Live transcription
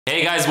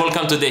Hey guys,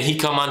 welcome to the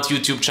Ecomhunt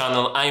YouTube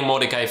channel. I'm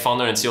Mordecai,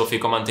 founder and CEO of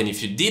Ecomhunt, and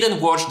if you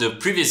didn't watch the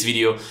previous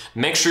video,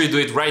 make sure you do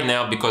it right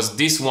now because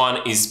this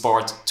one is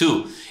part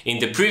 2. In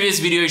the previous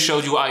video I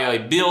showed you how I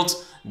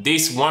built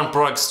this one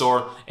product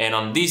store, and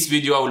on this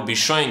video I will be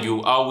showing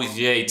you how we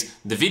create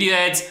the video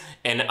ads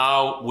and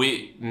how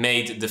we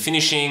made the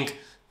finishing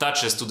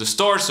touches to the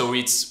store so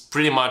it's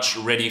pretty much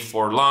ready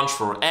for launch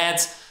for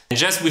ads. And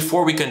just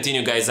before we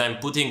continue guys, I'm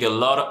putting a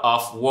lot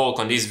of work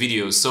on these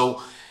videos, so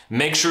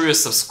make sure you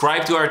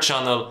subscribe to our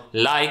channel,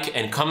 like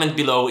and comment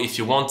below if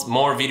you want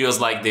more videos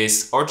like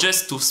this, or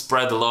just to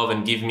spread the love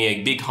and give me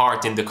a big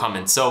heart in the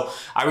comments. So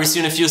I will see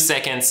you in a few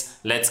seconds.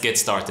 Let's get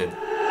started.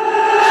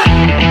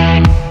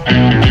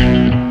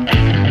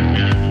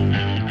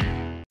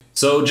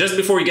 So just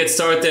before we get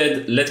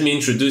started, let me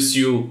introduce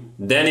you.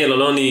 Daniel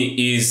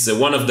Alony is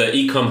one of the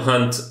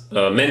Ecomhunt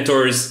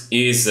mentors.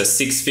 He is a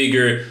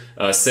six-figure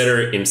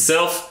seller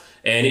himself,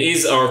 and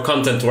is our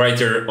content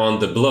writer on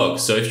the blog.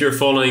 So if you're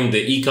following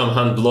the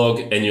Ecomhunt blog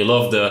and you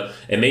love the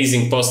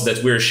amazing posts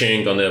that we're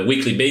sharing on a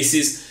weekly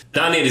basis,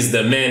 Daniel is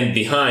the man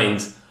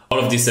behind all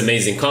of this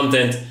amazing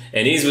content,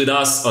 and he's with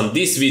us on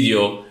this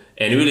video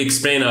and will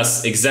explain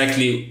us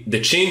exactly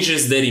the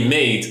changes that he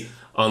made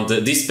on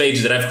this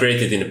page that I've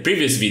created in the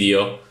previous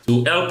video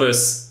to help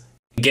us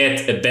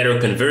get a better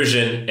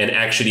conversion and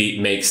actually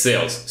make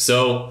sales.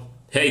 So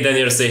hey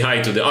Daniel, say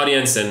hi to the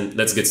audience and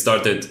let's get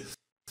started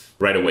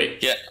right away.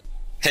 Yeah.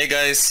 Hey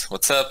guys,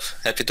 what's up?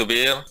 Happy to be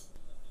here.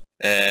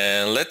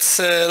 And let's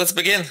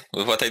begin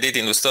with what I did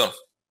in the store.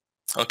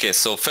 Okay,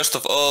 so first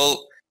of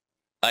all,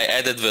 I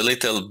added the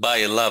little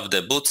buy love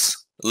the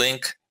boots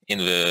link in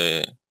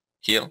the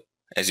here,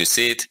 as you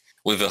see it,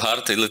 with a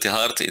heart, a little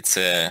heart. It's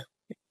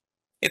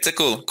a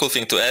cool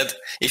thing to add.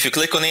 If you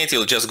click on it,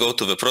 you'll just go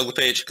to the product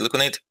page. Click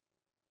on it.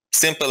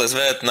 Simple as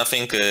that,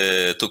 nothing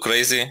too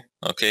crazy.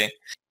 Okay.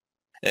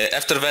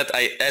 After that,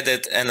 I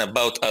added an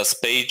about us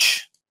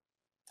page.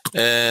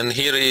 And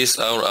here is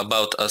our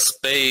about us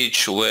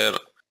page where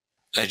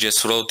I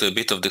just wrote a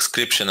bit of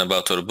description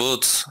about our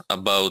boots,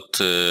 about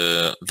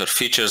their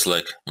features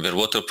like they're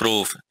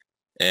waterproof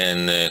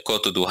and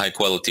coated with high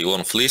quality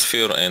warm fleece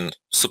fur and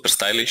super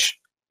stylish.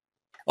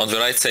 On the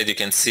right side you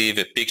can see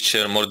the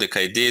picture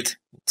Mordecai did.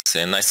 It's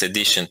a nice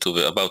addition to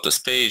the about us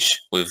page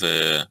with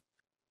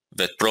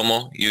that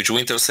promo, huge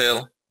winter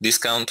sale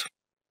discount.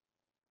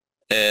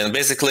 And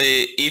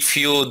basically, if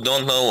you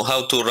don't know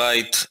how to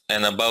write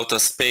an about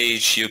us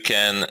page, you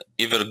can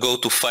either go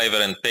to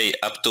Fiverr and pay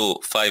up to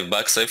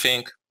 $5, I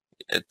think.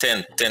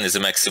 10 is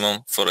the maximum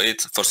for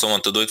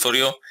someone to do it for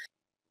you.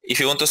 If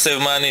you want to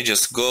save money,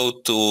 just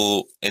go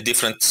to a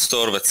different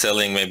store that's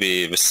selling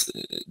maybe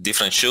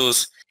different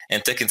shoes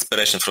and take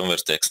inspiration from their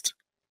text.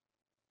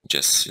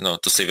 Just,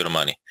 to save your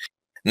money.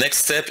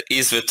 Next step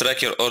is the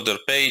track your order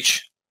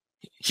page.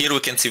 Here we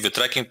can see the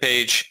tracking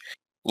page,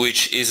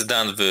 which is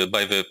done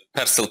by the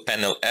Parcel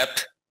Panel app.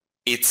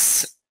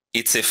 It's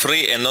a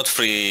free and not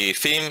free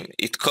theme.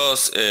 It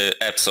costs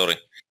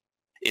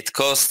It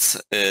costs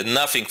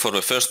nothing for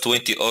the first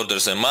 20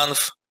 orders a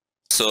month.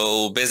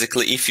 So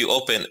basically, if you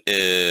open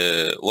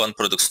one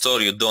product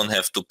store, you don't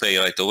have to pay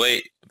right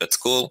away. That's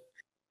cool.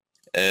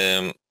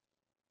 Yeah,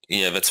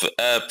 that's the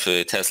app.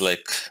 It has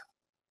like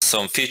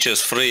some features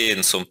free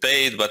and some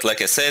paid. But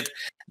like I said,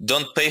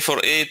 don't pay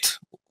for it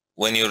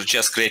when you're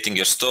just creating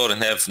your store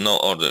and have no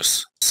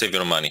orders. Save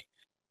your money.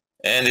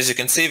 And as you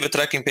can see, the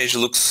tracking page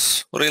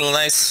looks really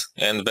nice,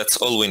 and that's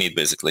all we need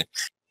basically.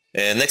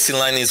 Next in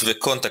line is the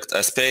contact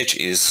us page.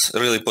 Is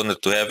really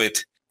important to have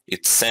it.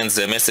 It sends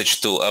a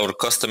message to our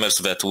customers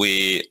that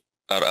we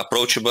are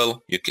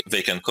approachable.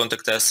 They can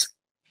contact us.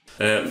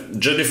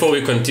 Just before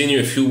we continue,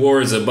 a few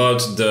words about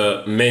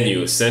the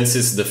menu, since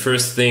it's the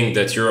first thing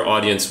that your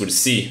audience will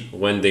see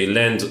when they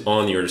land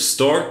on your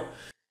store.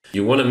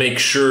 You want to make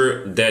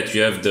sure that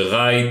you have the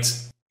right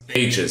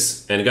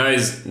pages. And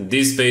guys,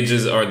 these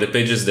pages are the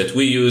pages that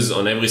we use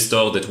on every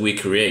store that we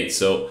create.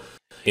 So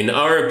in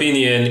our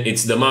opinion,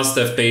 it's the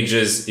must-have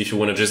pages if you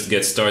want to just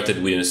get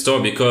started with a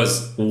store,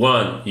 because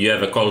one, you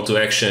have a call to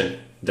action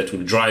that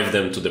will drive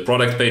them to the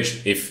product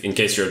page in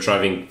case you're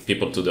driving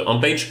people to the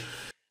home page.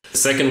 The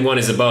second one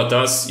is about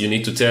us. You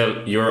need to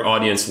tell your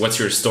audience what's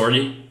your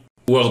story,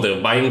 who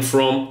they're buying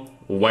from,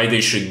 why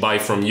they should buy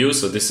from you.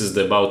 So this is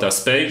the about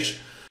us page.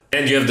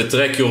 And you have the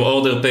track your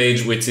order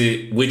page,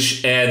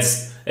 which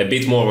adds a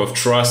bit more of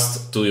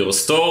trust to your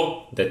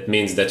store. That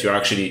means that you're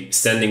actually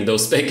sending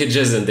those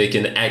packages and they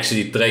can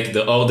actually track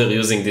the order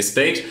using this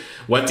page.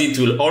 What it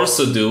will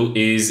also do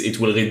is it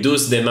will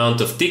reduce the amount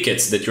of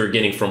tickets that you're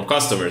getting from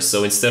customers.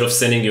 So instead of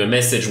sending you a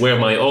message where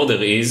my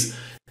order is,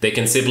 they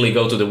can simply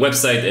go to the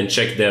website and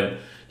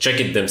check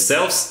it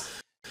themselves.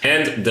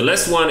 And the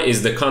last one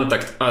is the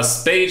contact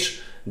us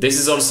page. This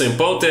is also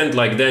important,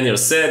 like Daniel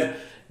said.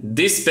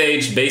 This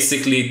page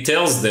basically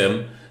tells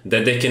them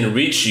that they can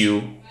reach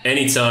you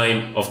any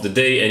time of the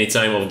day, any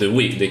time of the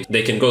week.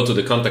 They can go to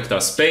the contact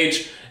us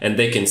page and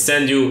they can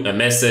send you a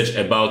message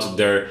about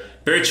their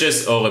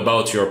purchase or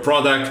about your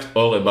product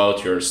or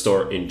about your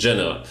store in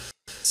general.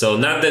 So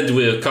now that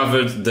we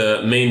covered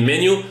the main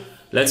menu,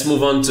 Let's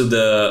move on to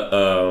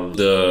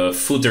the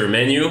footer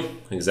menu.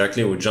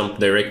 Exactly, we jump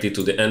directly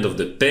to the end of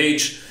the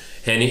page.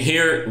 And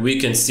here we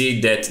can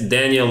see that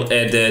Daniel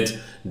added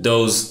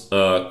those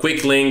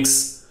quick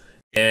links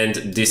and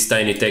this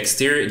tiny text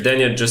here.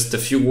 Daniel, just a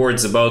few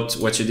words about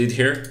what you did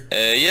here.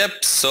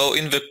 Yep, so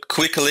in the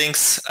quick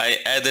links, I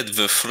added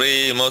the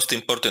three most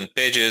important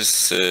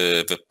pages,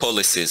 the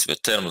policies, the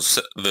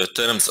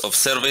terms of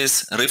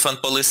service,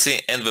 refund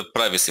policy, and the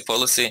privacy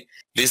policy.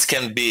 This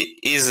can be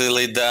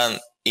easily done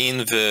in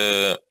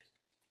the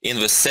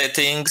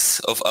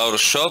settings of our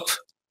shop.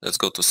 Let's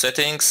go to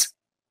settings.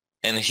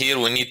 And here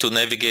we need to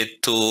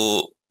navigate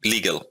to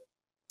legal.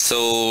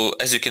 So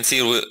as you can see,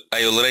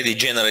 I already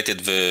generated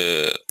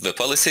the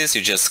policies.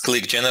 You just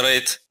click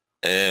generate,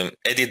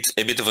 edit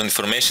a bit of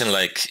information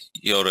like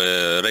your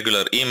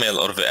regular email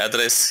or the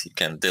address. You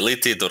can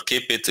delete it or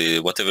keep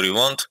it, whatever you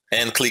want,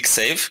 and click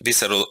save.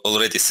 These are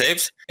already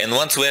saved. And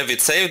once we have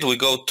it saved, we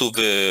go to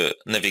the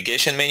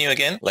navigation menu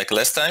again, like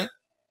last time.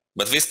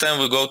 But this time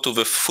we go to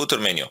the footer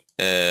menu.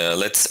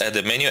 Let's add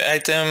a menu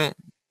item.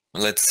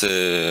 Let's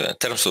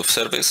terms of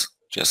service,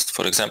 just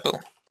for example.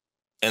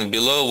 And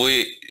below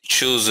we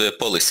choose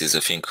policies. I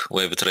think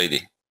we have it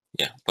ready.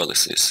 Yeah,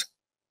 policies.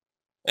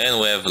 And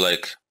we have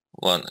like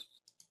one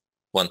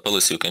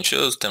policy you can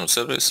choose, term of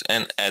service,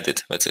 and add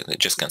it. That's it.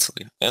 Just cancel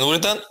it. And we're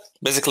done.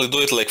 Basically do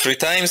it like 3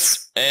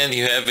 times and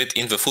you have it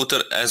in the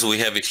footer as we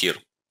have it here.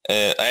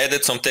 I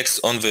added some text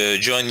on the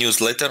join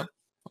newsletter.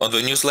 On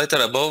the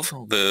newsletter above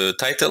the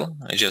title,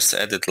 I just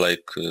added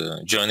like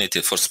join it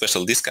for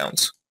special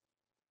discounts.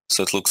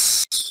 So it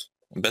looks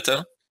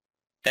better.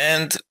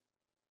 And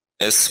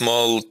a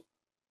small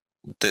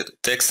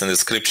text and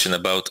description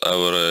about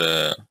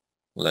our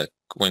like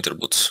winter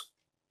boots,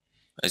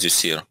 as you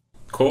see here.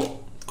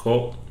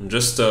 Cool.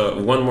 Just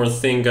one more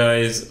thing,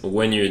 guys.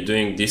 When you're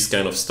doing this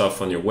kind of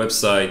stuff on your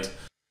website,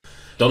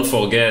 don't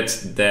forget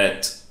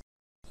that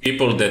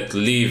people that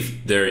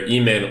leave their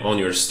email on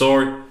your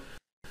store,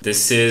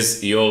 this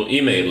is your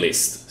email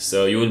list.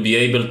 So you will be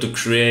able to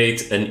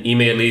create an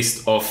email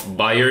list of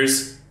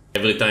buyers.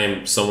 Every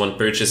time someone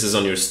purchases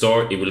on your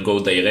store, it will go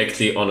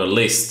directly on a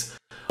list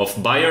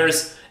of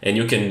buyers, and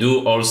you can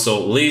do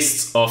also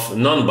lists of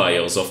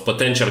non-buyers, of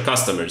potential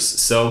customers.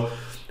 So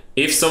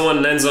if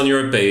someone lands on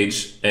your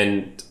page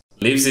and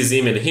leaves his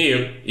email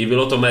here, it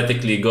will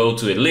automatically go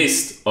to a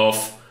list of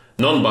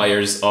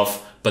non-buyers,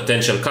 of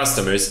potential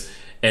customers.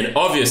 And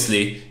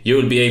obviously you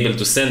will be able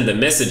to send them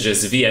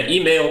messages via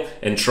email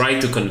and try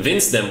to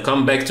convince them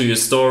come back to your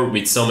store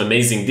with some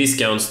amazing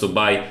discounts to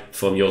buy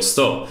from your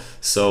store.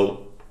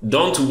 So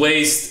don't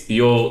waste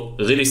your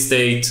real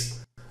estate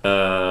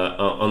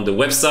on the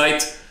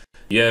website.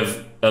 You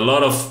have a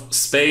lot of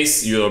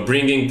space, you are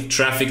bringing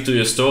traffic to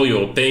your store,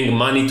 you're paying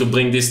money to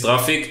bring this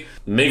traffic.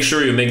 Make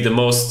sure you make the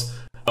most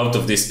out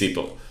of these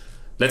people.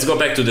 Let's go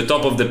back to the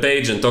top of the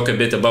page and talk a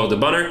bit about the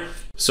banner.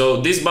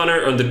 So this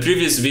banner on the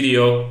previous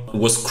video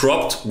was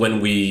cropped when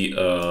we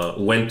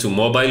went to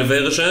mobile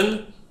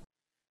version.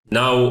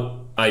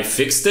 Now I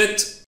fixed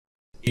it.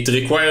 It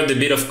required a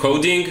bit of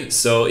coding.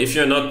 So if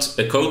you're not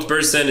a code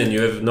person and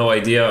you have no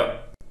idea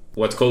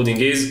what coding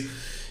is,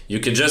 you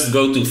can just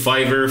go to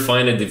Fiverr,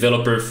 find a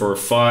developer for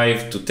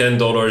 $5 to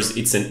 $10.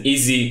 It's an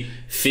easy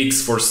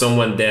fix for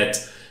someone that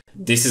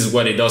this is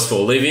what he does for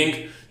a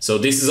living. So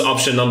this is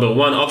option number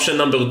 1. Option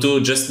number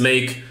 2, just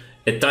make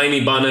a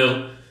tiny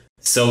banner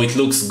so it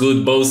looks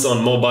good both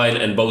on mobile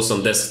and both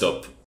on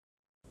desktop.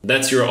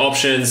 That's your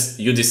options.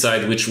 You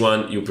decide which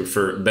one you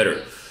prefer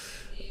better.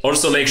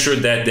 Also make sure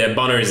that the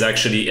banner is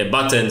actually a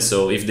button,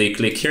 so if they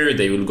click here,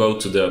 they will go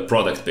to the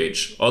product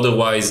page.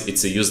 Otherwise,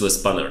 it's a useless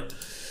banner.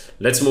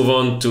 Let's move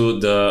on to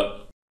the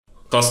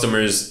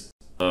customers'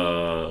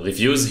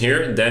 reviews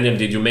here. Daniel,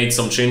 did you make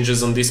some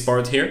changes on this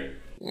part here?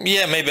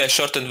 Yeah, maybe I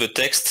shortened the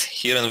text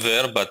here and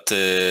there, but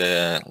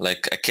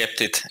like I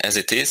kept it as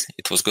it is.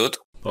 It was good.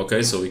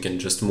 Okay, so we can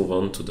just move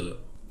on to the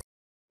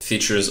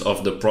features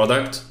of the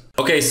product.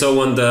 Okay,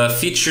 so on the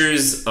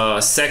features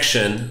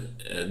section,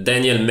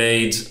 Daniel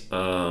made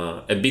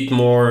a bit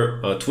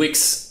more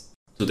tweaks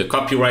to the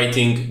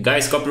copywriting.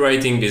 Guys,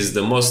 copywriting is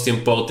the most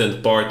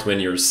important part when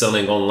you're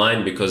selling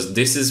online, because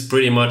this is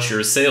pretty much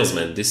your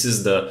salesman. This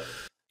is the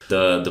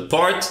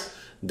part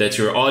that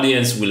your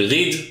audience will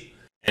read,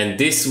 and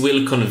this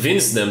will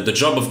convince them. The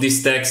job of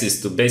this text is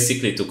to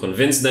basically to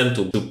convince them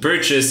to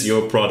purchase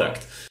your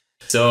product.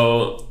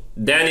 So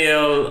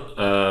Daniel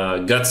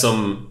got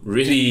some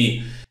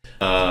really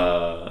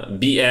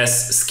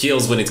BS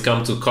skills when it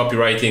comes to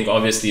copywriting.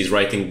 Obviously, he's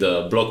writing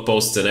the blog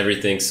posts and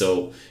everything,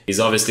 so he's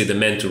obviously the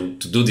man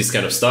to do this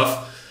kind of stuff.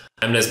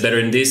 I'm less better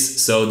in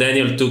this. So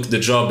Daniel took the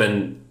job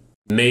and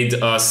made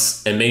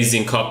us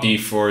amazing copy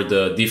for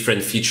the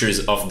different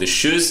features of the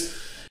shoes.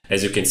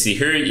 As you can see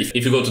here,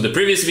 if you go to the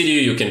previous video,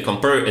 you can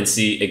compare and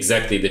see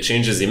exactly the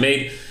changes he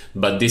made,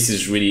 but this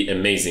is really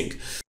amazing.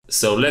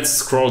 So let's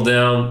scroll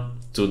down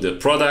to the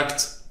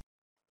product.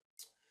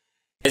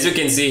 As you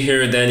can see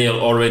here, Daniel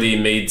already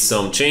made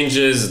some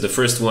changes. The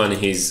first one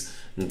is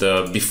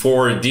the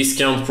before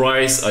discount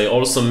price. I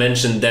also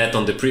mentioned that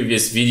on the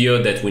previous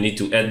video that we need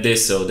to add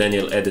this, so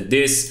Daniel added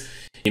this.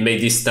 He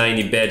made this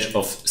tiny badge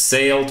of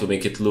sale to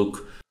make it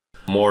look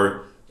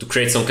more, to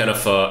create some kind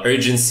of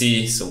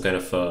urgency, some kind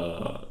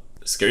of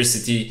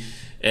scarcity.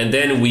 And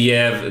then we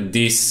have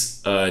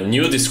this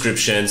new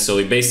description. So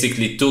he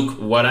basically took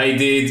what I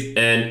did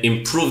and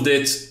improved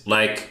it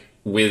like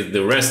with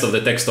the rest of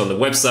the text on the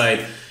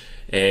website,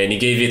 and he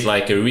gave it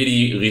like a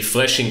really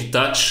refreshing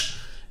touch.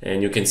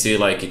 And you can see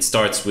like it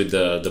starts with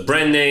the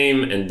brand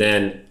name and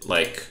then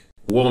like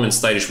warm and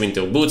stylish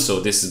winter boots. So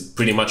this is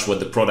pretty much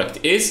what the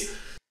product is.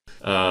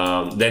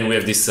 Then we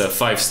have this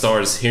 5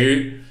 stars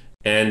here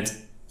and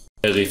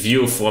a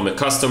review from a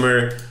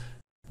customer.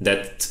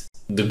 That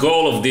the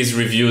goal of these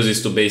reviews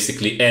is to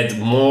basically add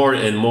more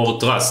and more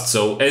trust.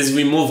 So as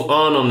we move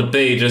on the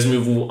page, as we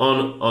move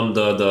on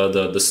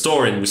the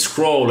store and we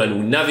scroll and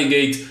we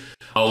navigate,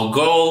 our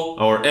goal,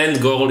 our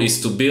end goal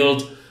is to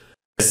build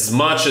as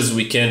much as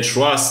we can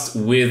trust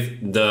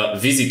with the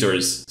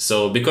visitors.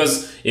 So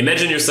because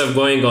imagine yourself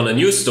going on a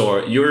new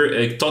store, you're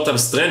a total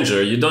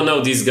stranger, you don't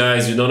know these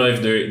guys, you don't know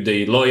if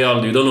they're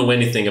loyal, you don't know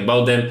anything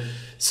about them.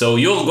 So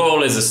your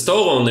goal as a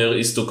store owner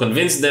is to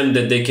convince them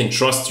that they can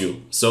trust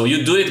you. So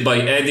you do it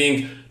by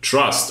adding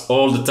trust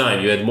all the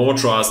time. You add more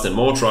trust and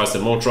more trust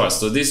and more trust.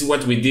 So this is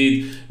what we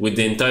did with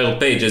the entire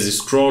page. As you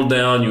scroll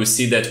down, you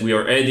see that we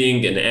are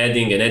adding and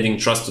adding and adding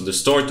trust to the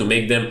store to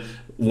make them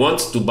want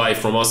to buy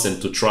from us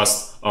and to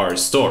trust our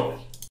store.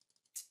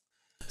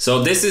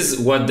 So this is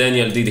what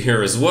Daniel did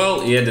here as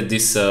well. He added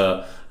this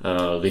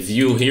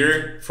review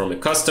here from a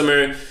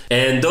customer,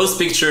 and those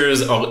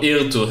pictures are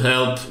here to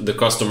help the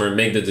customer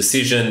make the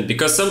decision,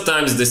 because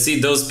sometimes they see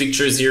those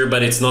pictures here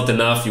but it's not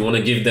enough. You want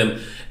to give them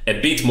a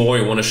bit more,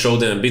 you want to show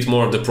them a bit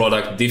more of the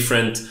product,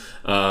 different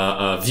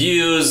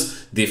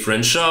views,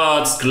 different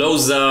shots,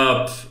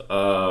 close-up,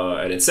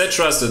 and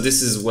etc. So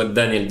this is what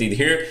Daniel did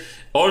here.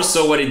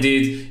 Also what he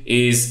did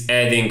is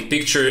adding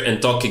picture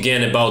and talk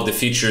again about the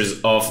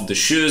features of the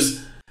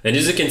shoes. And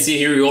as you can see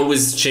here, he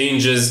always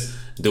changes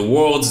the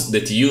words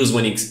that he uses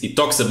when he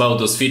talks about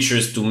those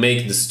features to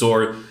make the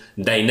store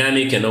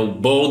dynamic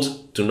and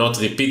bold, to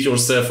not repeat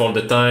yourself all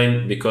the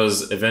time,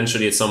 because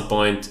eventually at some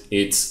point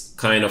it's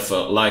kind of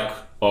a lack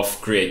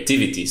of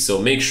creativity.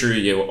 So make sure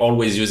you're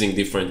always using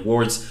different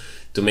words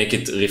to make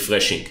it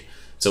refreshing.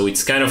 So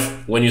it's kind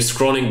of, when you're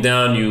scrolling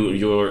down,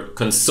 you're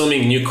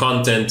consuming new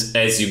content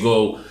as you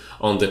go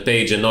on the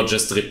page and not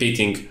just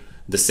repeating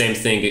the same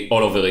thing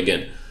all over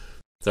again.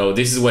 So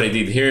this is what I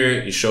did here.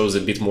 It shows a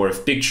bit more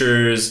of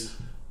pictures,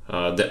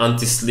 the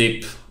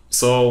anti-slip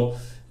sole,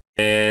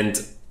 and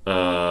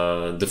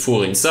the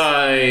fur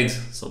inside,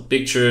 some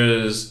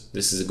pictures.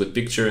 This is a good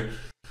picture.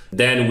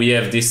 Then we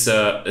have this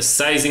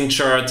sizing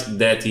chart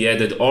that he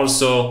added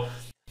also.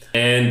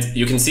 And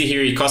you can see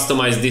here he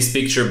customized this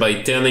picture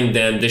by telling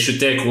them they should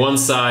take one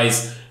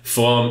size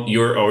from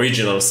your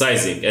original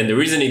sizing. And the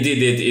reason he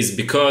did it is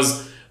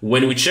because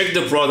when we checked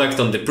the product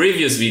on the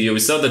previous video, we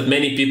saw that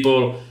many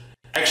people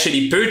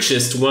actually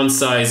purchased one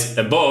size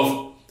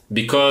above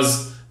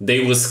because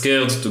they were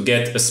scared to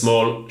get a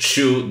small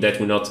shoe that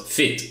will not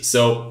fit.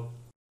 So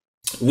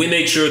we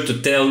made sure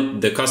to tell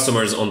the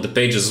customers on the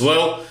page as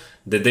well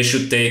that they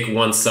should take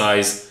one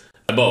size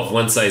above,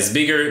 one size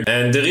bigger.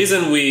 And the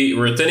reason we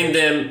were telling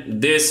them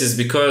this is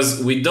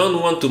because we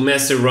don't want to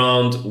mess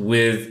around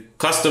with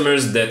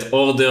customers that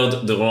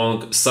ordered the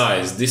wrong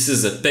size. This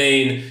is a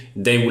pain.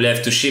 They will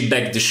have to ship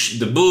back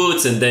the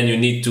boots, and then you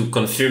need to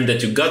confirm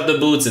that you got the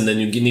boots, and then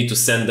you need to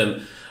send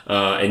them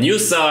a new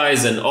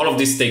size, and all of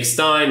this takes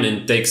time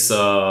and takes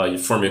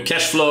from your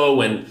cash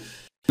flow. And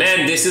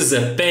man, this is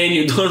a pain.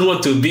 You don't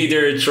want to be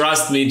there.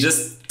 Trust me,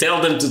 just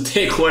tell them to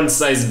take one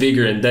size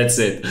bigger and that's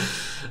it.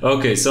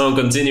 Okay, so I'll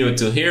continue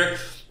to here.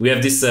 We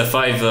have this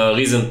 5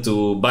 reasons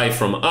to buy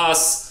from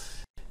us.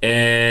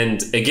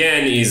 And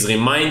again, he's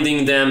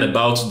reminding them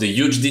about the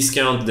huge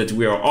discount that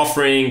we are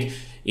offering.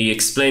 He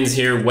explains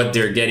here what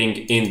they're getting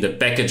in the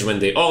package when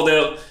they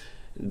order.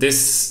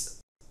 This,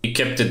 he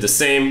kept it the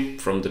same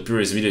from the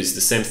previous video, it's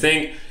the same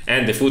thing.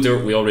 And the footer,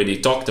 we already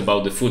talked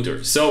about the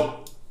footer.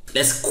 So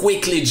let's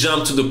quickly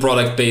jump to the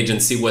product page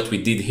and see what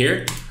we did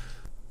here.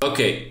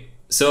 Okay,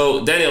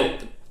 so Daniel,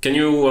 can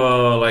you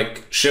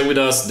share with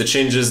us the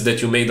changes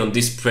that you made on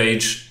this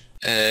page?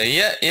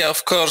 Yeah,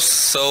 of course.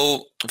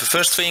 So the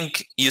first thing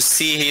you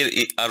see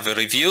here are the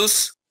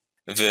reviews,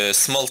 the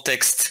small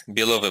text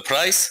below the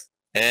price,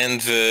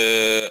 and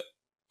the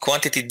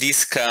quantity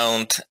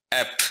discount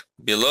app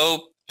below,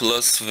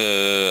 plus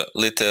the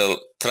little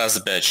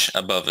trust badge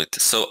above it.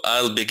 So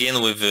I'll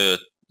begin with the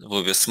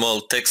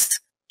small text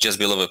just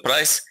below the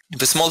price.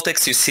 The small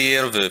text you see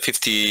here, the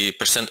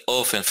 50%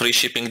 off and free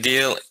shipping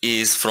deal,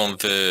 is from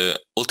the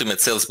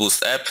Ultimate Sales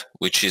Boost app,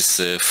 which is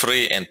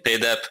free and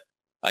paid app.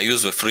 I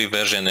use the free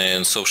version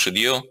and so should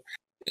you.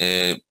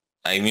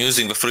 I'm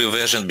using the free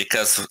version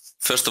because,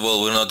 first of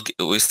all,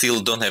 we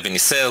still don't have any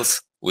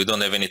sales, we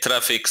don't have any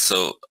traffic,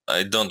 so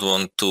I don't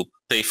want to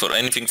pay for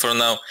anything for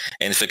now.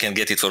 And if I can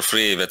get it for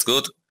free, that's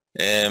good.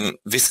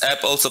 This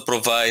app also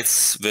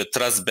provides the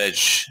trust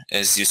badge,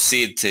 as you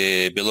see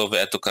it below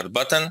the add to cart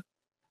button.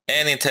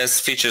 And it has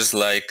features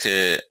like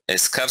a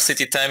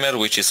scarcity timer,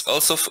 which is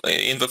also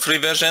in the free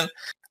version,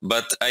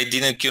 but I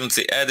didn't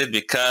currently add it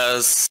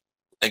because,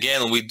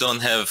 again, we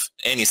don't have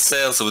any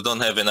sales, we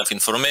don't have enough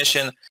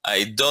information.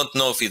 I don't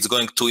know if it's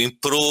going to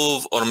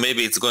improve or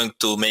maybe it's going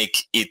to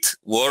make it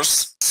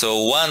worse.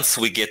 So once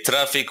we get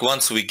traffic,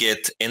 once we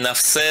get enough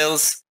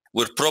sales,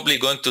 we're probably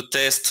going to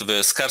test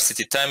the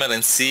scarcity timer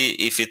and see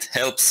if it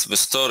helps the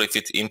store, if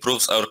it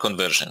improves our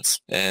conversions.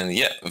 And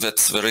yeah,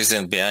 that's the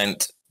reason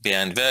behind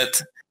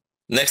that.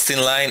 Next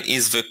in line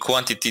is the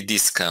quantity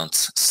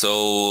discounts.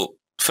 So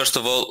first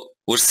of all,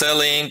 we're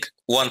selling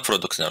one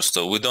product in our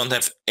store. We don't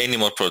have any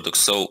more products.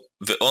 So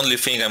the only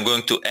thing I'm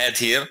going to add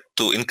here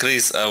to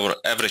increase our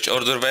average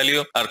order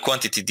value are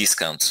quantity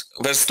discounts.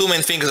 There's two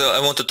main things I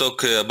want to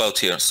talk about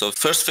here. So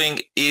first thing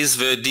is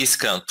the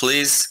discount.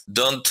 Please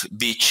don't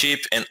be cheap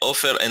and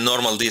offer a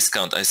normal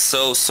discount. I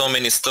saw so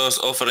many stores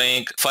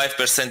offering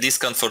 5%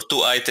 discount for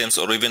 2 items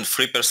or even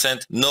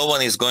 3%. No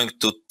one is going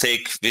to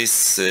take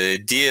this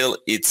deal.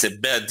 It's a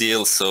bad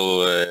deal.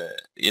 So,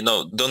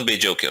 don't be a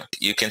joker.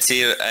 You can see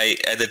here I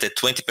added a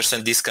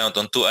 20% discount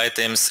on 2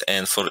 items,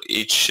 and for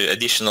each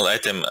additional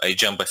item I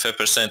jump by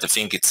 5%. I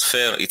think it's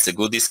fair. It's a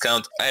good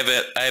discount. I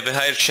have a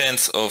higher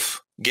chance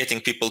of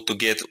getting people to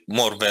get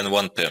more than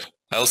one pair.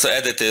 I also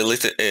added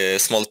a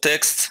small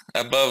text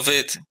above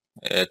it,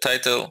 a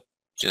title,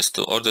 just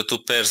to order 2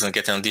 pairs and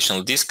get an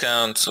additional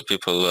discount, so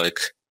people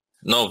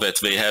know that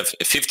they have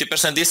a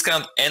 50%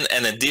 discount and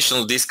an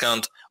additional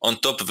discount on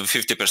top of the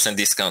 50%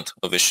 discount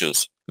of the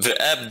shoes. The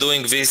app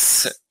doing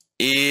this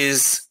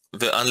is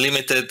the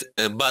unlimited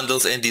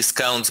bundles and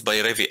discounts by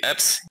Revi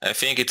apps. I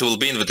think it will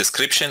be in the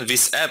description.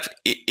 This app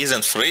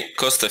isn't free,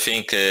 costs I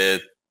think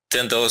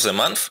 $10 a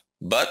month.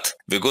 But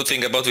the good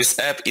thing about this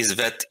app is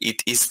that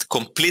it is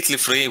completely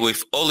free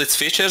with all its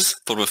features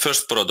for the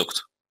first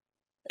product.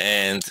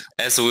 And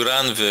as we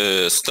run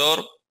the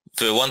store,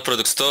 the one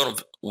product store,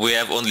 we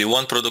have only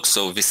one product,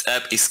 so this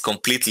app is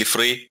completely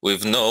free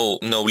with no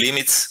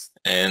limits.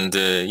 And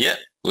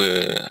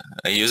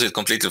I use it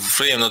completely for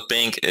free. I'm not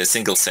paying a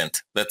single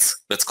cent. That's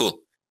cool.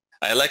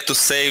 I like to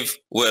save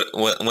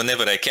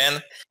whenever I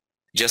can,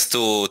 just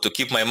to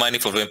keep my money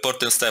for the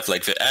important stuff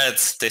like the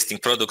ads, testing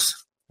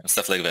products, and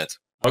stuff like that.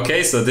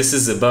 Okay, so this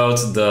is about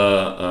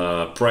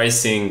the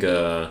pricing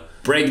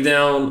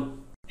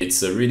breakdown.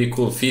 It's a really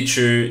cool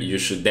feature. You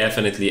should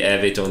definitely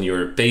have it on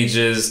your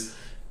pages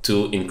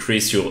to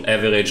increase your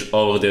average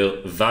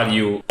order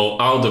value, or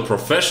how the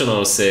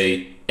professionals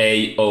say,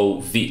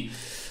 AOV.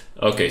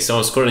 Okay, so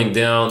I'm scrolling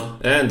down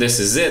and this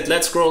is it.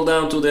 Let's scroll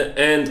down to the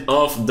end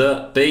of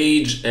the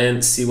page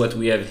and see what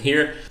we have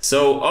here.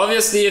 So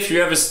obviously, if you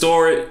have a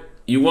store,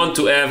 you want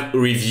to have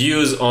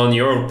reviews on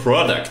your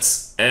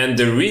products. And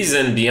the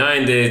reason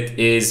behind it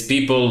is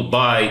people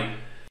buy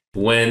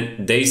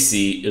when they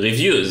see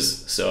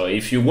reviews. So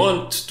if you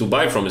want to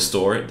buy from a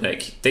store,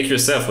 like take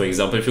yourself for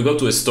example, if you go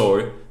to a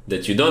store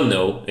that you don't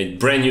know, a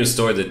brand new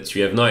store that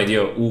you have no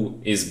idea who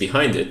is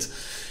behind it,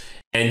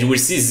 and you will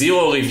see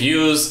 0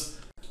 reviews,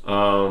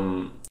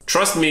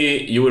 trust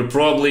me, you will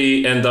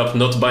probably end up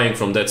not buying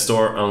from that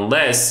store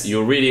unless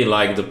you really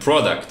like the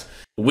product.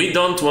 We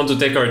don't want to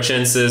take our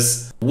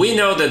chances. We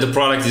know that the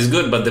product is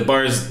good, but the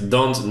buyers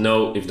don't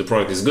know if the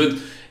product is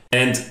good.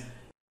 And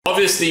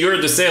obviously you're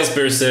the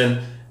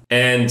salesperson,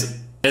 and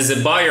as a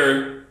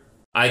buyer,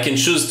 I can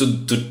choose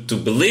to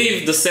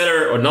believe the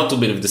seller or not to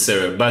believe the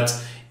seller. But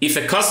if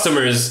a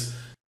customer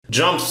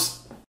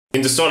jumps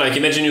in the store, like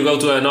imagine you go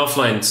to an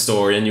offline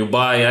store and you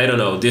buy, I don't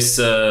know, this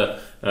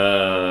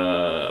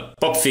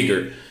pop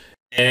figure,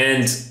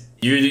 and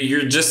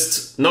you're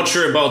just not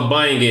sure about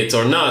buying it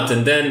or not,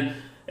 and then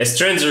a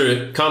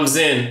stranger comes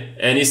in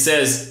and he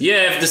says, yeah,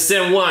 I have the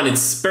same one,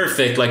 it's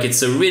perfect, like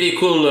it's a really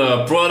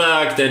cool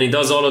product and it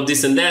does all of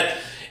this and that,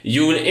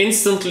 you will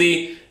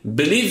instantly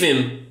believe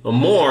him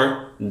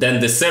more than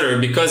the seller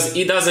because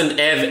he doesn't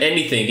have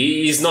anything.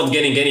 He's not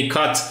getting any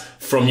cut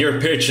from your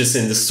purchase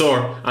in the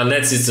store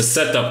unless it's a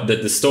setup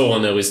that the store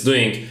owner is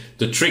doing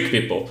to trick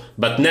people.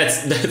 But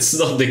that's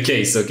not the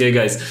case, okay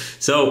guys?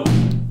 So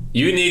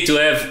you need to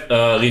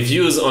have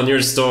reviews on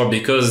your store,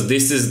 because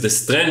this is the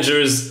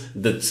strangers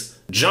that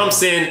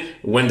jumps in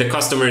when the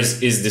customer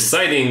is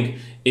deciding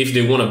if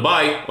they want to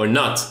buy or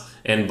not.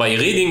 And by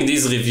reading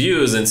these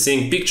reviews and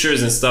seeing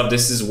pictures and stuff,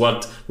 this is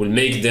what will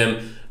make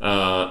them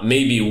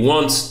maybe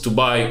want to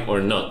buy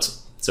or not.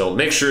 So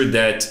make sure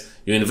that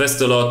you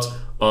invest a lot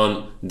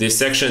on this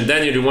section.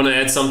 Daniel, you want to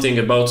add something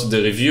about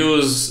the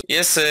reviews?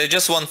 Yes,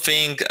 just one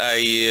thing.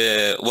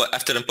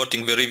 After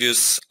importing the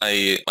reviews,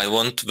 I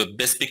want the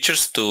best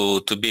pictures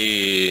to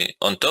be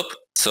on top.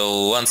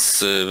 So once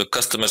the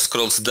customer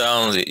scrolls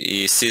down,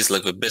 he sees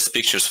like the best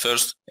pictures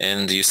first,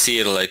 and you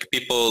see like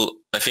people,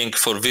 I think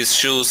for these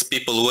shoes,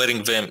 people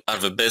wearing them are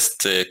the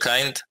best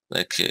kind,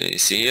 like you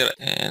see here.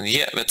 And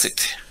yeah, that's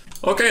it.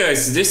 Okay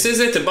guys, this is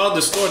it about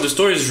the store. The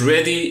store is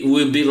ready.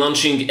 We'll be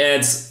launching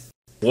ads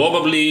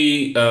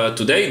probably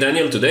today.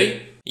 Daniel,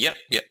 today? Yeah.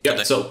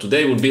 Yeah, so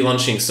today we'll be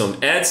launching some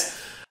ads.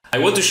 I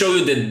want to show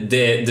you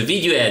the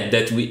video ad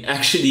that we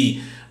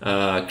actually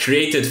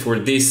created for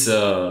this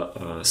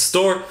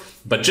store.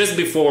 But just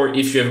before,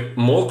 if you have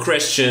more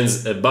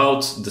questions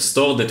about the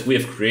store that we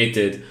have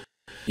created,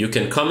 you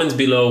can comment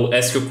below,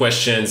 ask your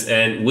questions,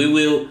 and we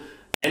will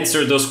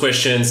answer those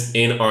questions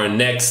in our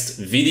next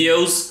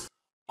videos.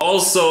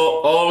 Also,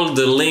 all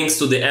the links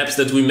to the apps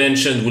that we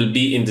mentioned will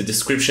be in the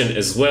description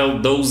as well.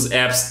 Those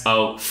apps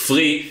are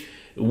free.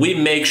 We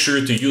make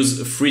sure to use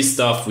free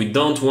stuff. We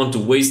don't want to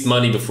waste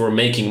money before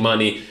making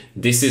money.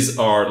 This is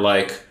our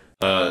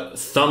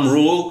thumb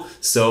rule.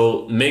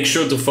 So make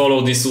sure to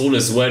follow this rule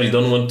as well. You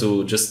don't want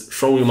to just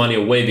throw your money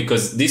away,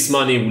 because this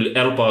money will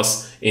help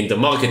us in the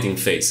marketing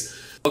phase.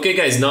 Okay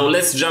guys, now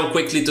let's jump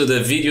quickly to the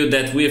video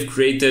that we have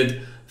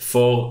created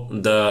for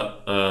the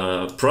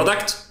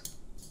product.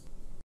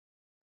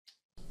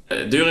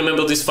 Do you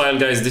remember this file,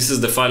 guys? This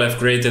is the file I've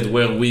created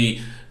where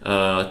we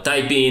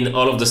type in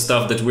all of the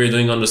stuff that we're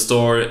doing on the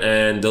store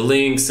and the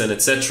links and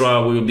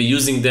etc. We will be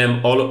using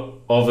them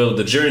all over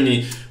the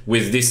journey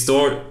with this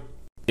store.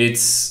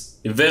 It's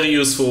very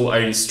useful.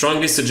 I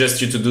strongly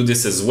suggest you to do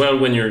this as well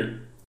when you're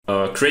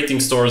creating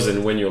stores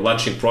and when you're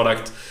launching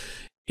product.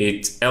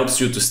 It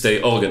helps you to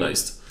stay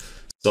organized.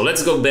 So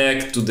let's go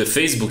back to the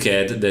Facebook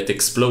ad that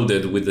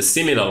exploded with a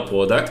similar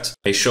product.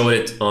 I showed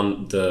it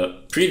on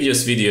the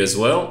previous video as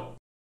well.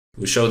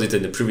 We showed it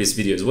in the previous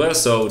video as well.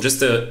 So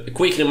just a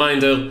quick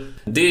reminder,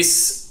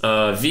 this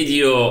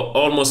video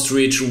almost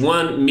reached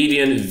 1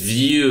 million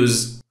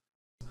views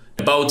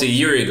about a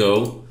year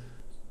ago.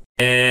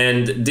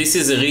 And this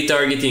is a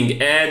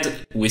retargeting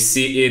ad. We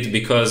see it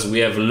because we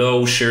have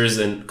low shares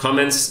and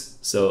comments.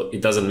 So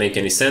it doesn't make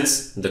any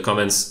sense, the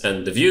comments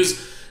and the views.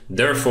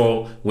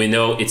 Therefore, we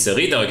know it's a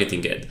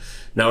retargeting ad.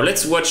 Now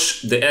let's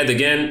watch the ad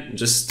again,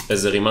 just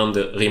as a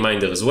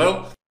reminder as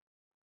well.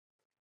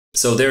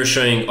 So they're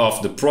showing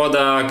off the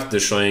product,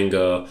 they're showing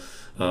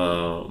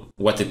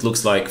what it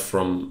looks like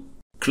from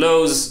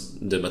close,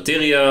 the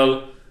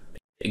material,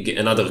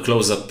 another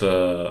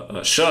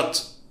close-up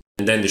shot,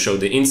 and then they show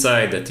the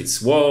inside that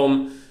it's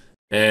warm,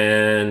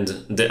 and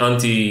the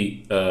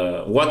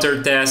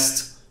anti-water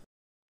test,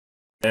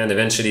 and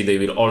eventually they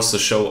will also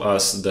show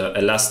us the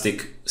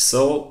elastic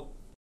sole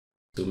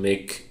to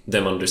make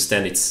them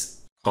understand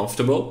it's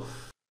comfortable.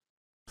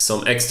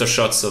 Some extra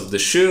shots of the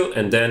shoe,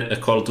 and then a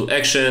call to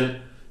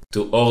action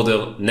to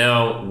order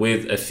now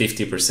with a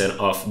 50%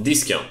 off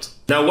discount.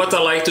 Now what I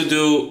like to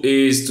do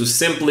is to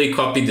simply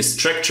copy the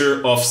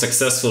structure of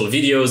successful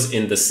videos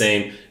in the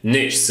same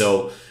niche.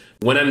 So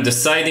when I'm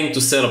deciding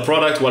to sell a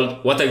product,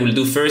 well, what I will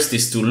do first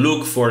is to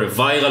look for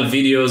viral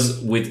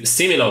videos with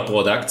similar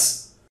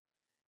products.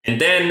 And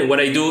then what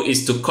I do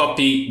is to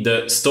copy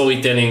the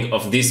storytelling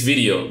of this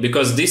video,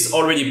 because this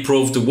already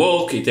proved to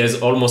work. It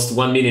has almost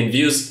 1 million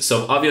views.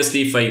 So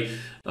obviously if I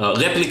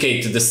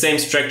replicate the same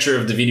structure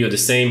of the video, the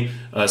same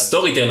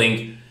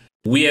storytelling,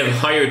 we have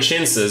higher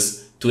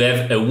chances to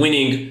have a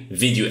winning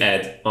video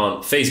ad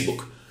on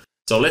Facebook.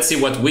 So let's see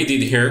what we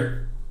did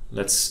here.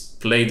 Let's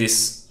play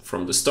this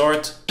from the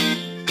start.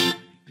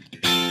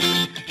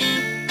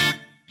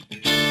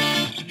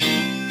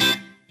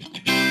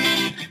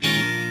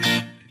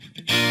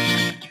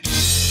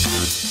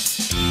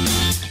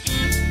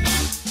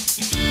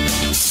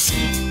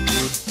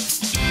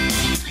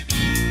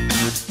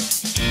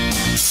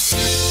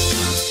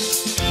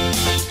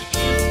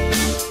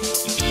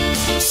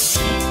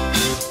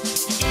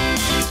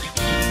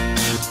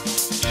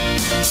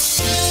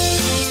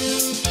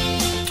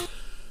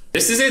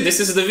 This is it. This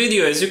is the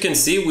video. As you can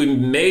see, we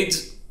made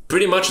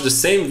pretty much the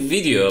same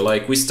video.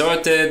 Like, we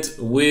started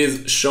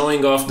with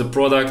showing off the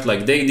product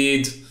like they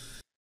did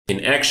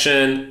in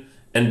action,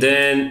 and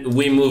then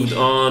we moved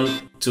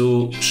on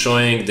to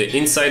showing the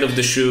inside of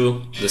the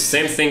shoe, the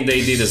same thing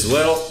they did as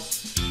well.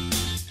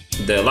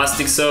 The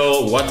elastic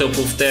sole,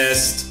 waterproof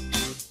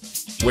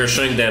test. We're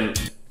showing them,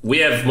 we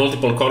have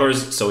multiple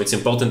colors, so it's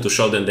important to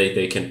show them that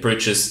they can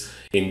purchase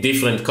in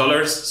different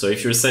colors. So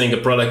if you're selling a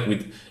product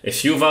with a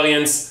few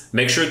variants,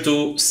 make sure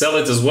to sell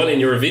it as well in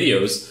your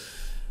videos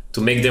to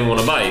make them want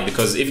to buy,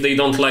 because if they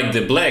don't like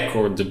the black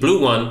or the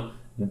blue one,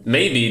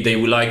 maybe they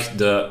will like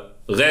the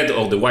red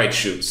or the white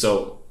shoe.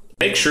 So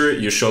make sure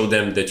you show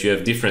them that you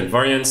have different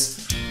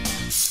variants.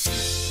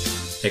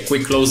 A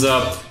quick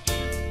close-up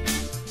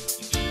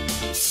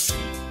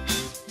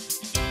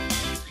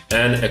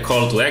and a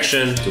call to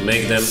action to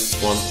make them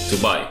want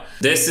to buy.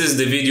 This is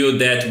the video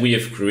that we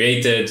have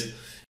created,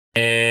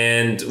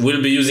 and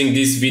we'll be using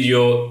this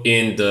video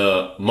in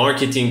the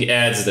marketing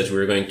ads that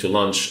we're going to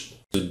launch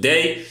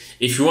today.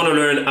 If you want to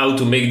learn how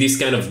to make this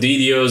kind of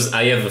videos,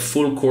 I have a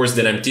full course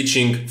that I'm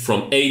teaching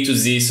from A to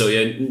Z, so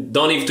you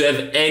don't need to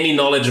have any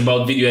knowledge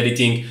about video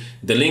editing.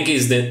 The link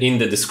is in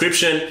the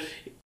description.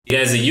 It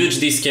has a huge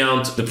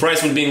discount. The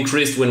price will be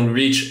increased when we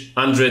reach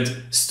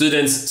 100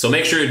 students, so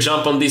make sure you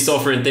jump on this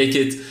offer and take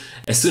it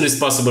as soon as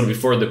possible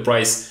before the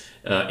price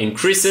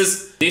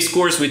increases. This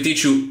course will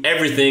teach you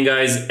everything,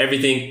 guys,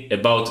 everything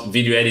about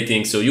video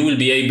editing, so you will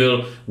be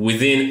able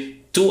within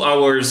 2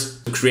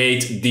 hours to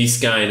create these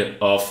kind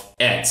of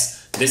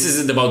ads. This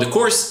is it about the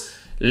course.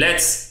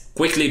 Let's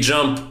quickly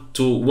jump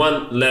to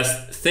one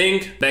last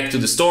thing, back to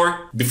the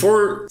store.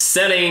 Before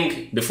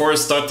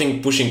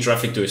starting pushing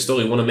traffic to your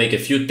store, you want to make a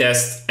few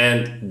tests,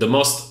 and the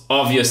most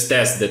obvious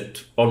test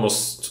that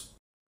almost,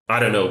 I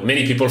don't know,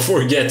 many people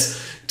forget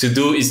to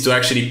do is to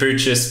actually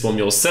purchase from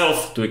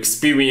yourself, to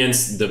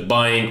experience the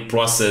buying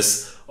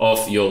process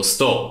of your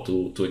store,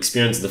 to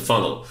experience the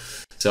funnel.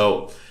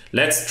 So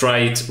let's try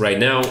it right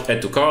now.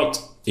 Add to cart.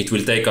 It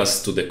will take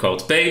us to the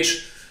cart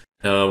page.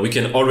 We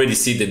can already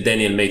see that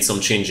Daniel made some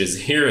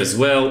changes here as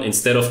well.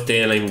 Instead of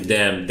telling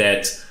them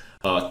that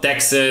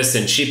taxes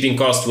and shipping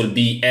cost will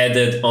be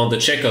added on the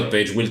checkout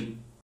page,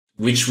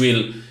 which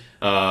will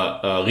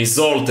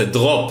result a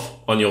drop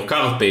on your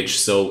cart page.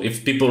 So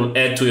if people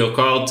add to your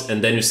cart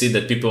and then you see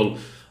that people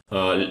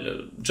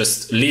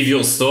just leave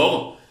your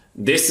store,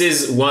 this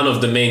is one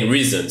of the main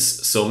reasons.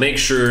 So make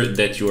sure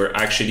that you are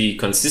actually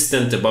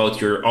consistent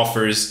about your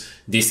offers,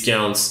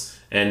 discounts,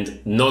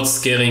 and not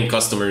scaring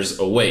customers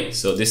away.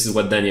 So this is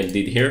what Daniel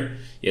did here.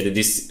 Yeah,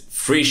 this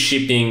free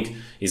shipping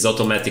is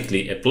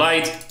automatically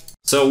applied.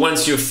 So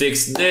once you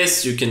fix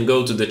this, you can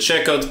go to the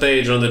checkout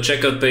page. On the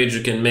checkout page,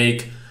 you can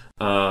make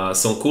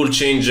some cool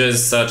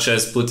changes, such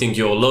as putting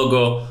your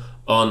logo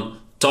on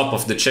top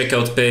of the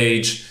checkout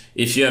page.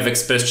 If you have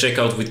express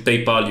checkout with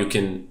PayPal, you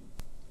can,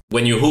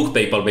 when you hook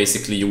PayPal,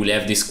 basically, you will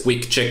have this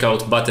quick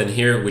checkout button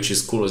here, which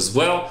is cool as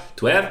well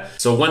to have.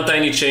 So one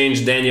tiny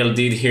change Daniel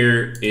did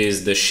here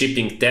is the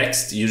shipping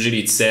text. Usually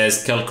it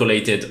says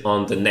calculated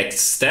on the next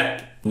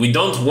step. We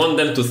don't want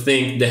them to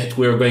think that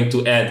we're going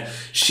to add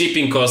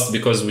shipping costs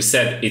because we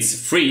said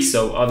it's free.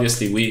 So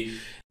obviously we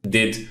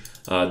did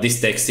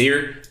this text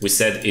here. We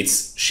said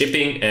it's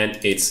shipping and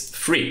it's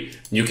free.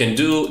 You can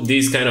do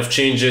these kind of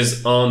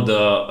changes on the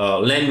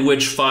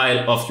language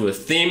file of your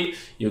theme.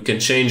 You can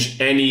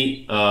change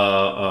any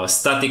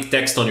static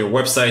text on your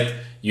website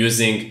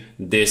using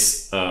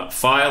this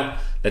file.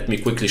 Let me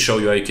quickly show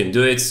you how you can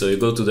do it. So you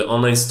go to the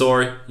online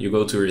store, you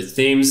go to your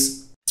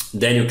themes,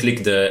 then you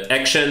click the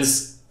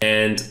actions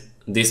and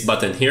this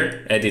button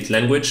here, edit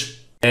language.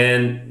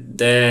 And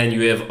then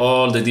you have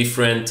all the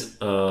different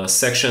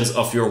sections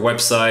of your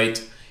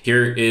website.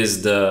 Here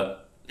is the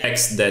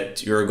text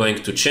that you're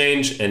going to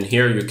change, and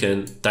here you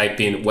can type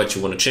in what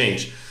you want to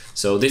change.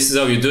 So this is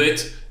how you do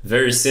it.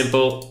 Very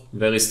simple,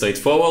 very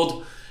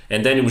straightforward.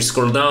 And then we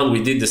scroll down,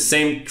 we did the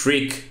same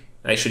trick.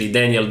 Actually,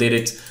 Daniel did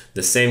it,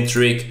 the same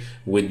trick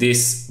with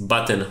this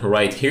button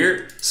right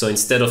here. So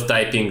instead of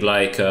typing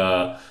like,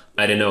 I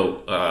don't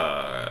know,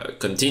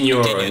 continue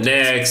or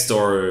next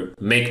or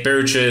make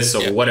purchase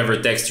or whatever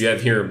text you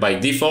have here by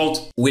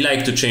default, we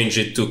like to change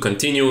it to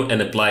continue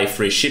and apply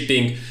free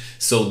shipping.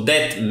 So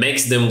that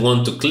makes them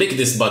want to click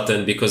this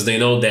button because they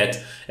know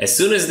that as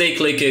soon as they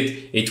click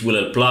it, it will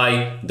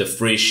apply the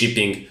free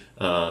shipping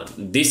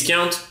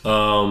discount.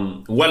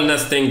 One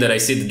last thing that I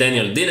see that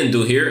Daniel didn't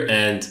do here,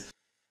 and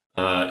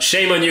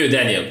shame on you,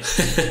 Daniel.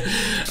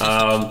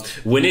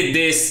 We need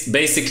this.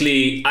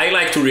 Basically, I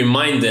like to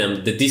remind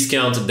them the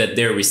discount that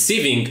they're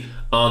receiving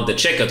on the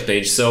checkout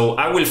page. So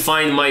I will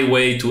find my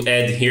way to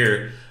add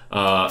here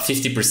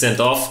 50%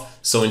 off.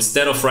 So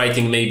instead of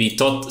writing maybe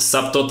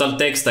subtotal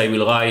text, I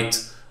will write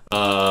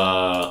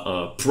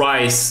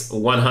price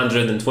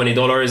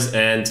 $120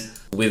 and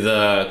with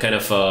a kind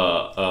of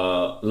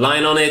a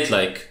line on it,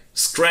 like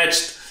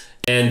scratched,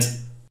 and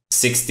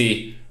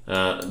 $60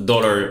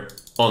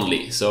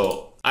 only.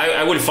 So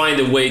I will find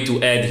a way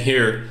to add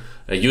here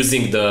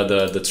using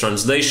the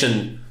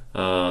translation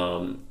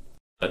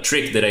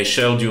trick that I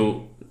showed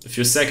you a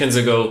few seconds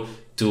ago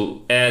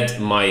to add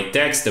my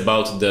text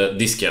about the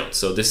discount.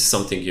 So this is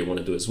something you want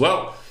to do as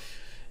well.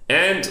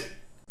 And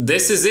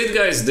this is it,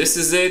 guys. This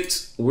is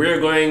it.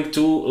 We're going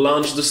to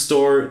launch the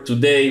store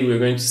today. We're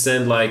going to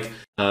send like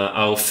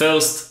our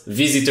first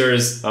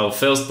visitors, our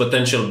first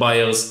potential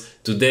buyers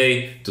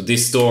today to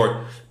this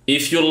store.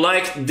 If you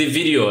liked the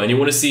video and you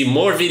want to see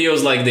more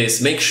videos like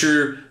this, make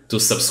sure to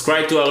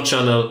subscribe to our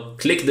channel,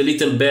 click the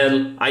little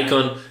bell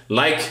icon,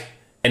 like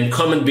and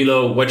comment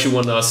below what you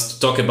want us to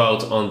talk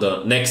about on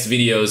the next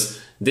videos.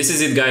 This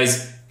is it,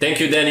 guys. Thank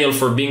you, Daniel,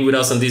 for being with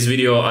us on this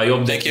video. I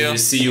hope that we will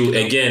see you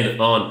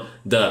again on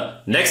the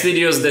next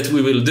videos that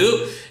we will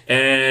do.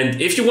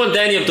 And if you want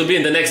Daniel to be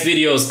in the next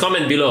videos,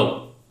 comment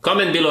below.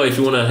 Comment below if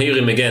you want to hear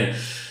him again.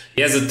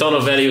 He has a ton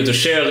of value to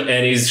share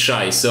and he's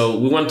shy. So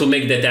we want to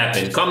make that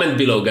happen. Comment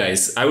below,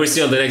 guys. I will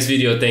see you on the next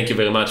video. Thank you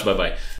very much. Bye-bye.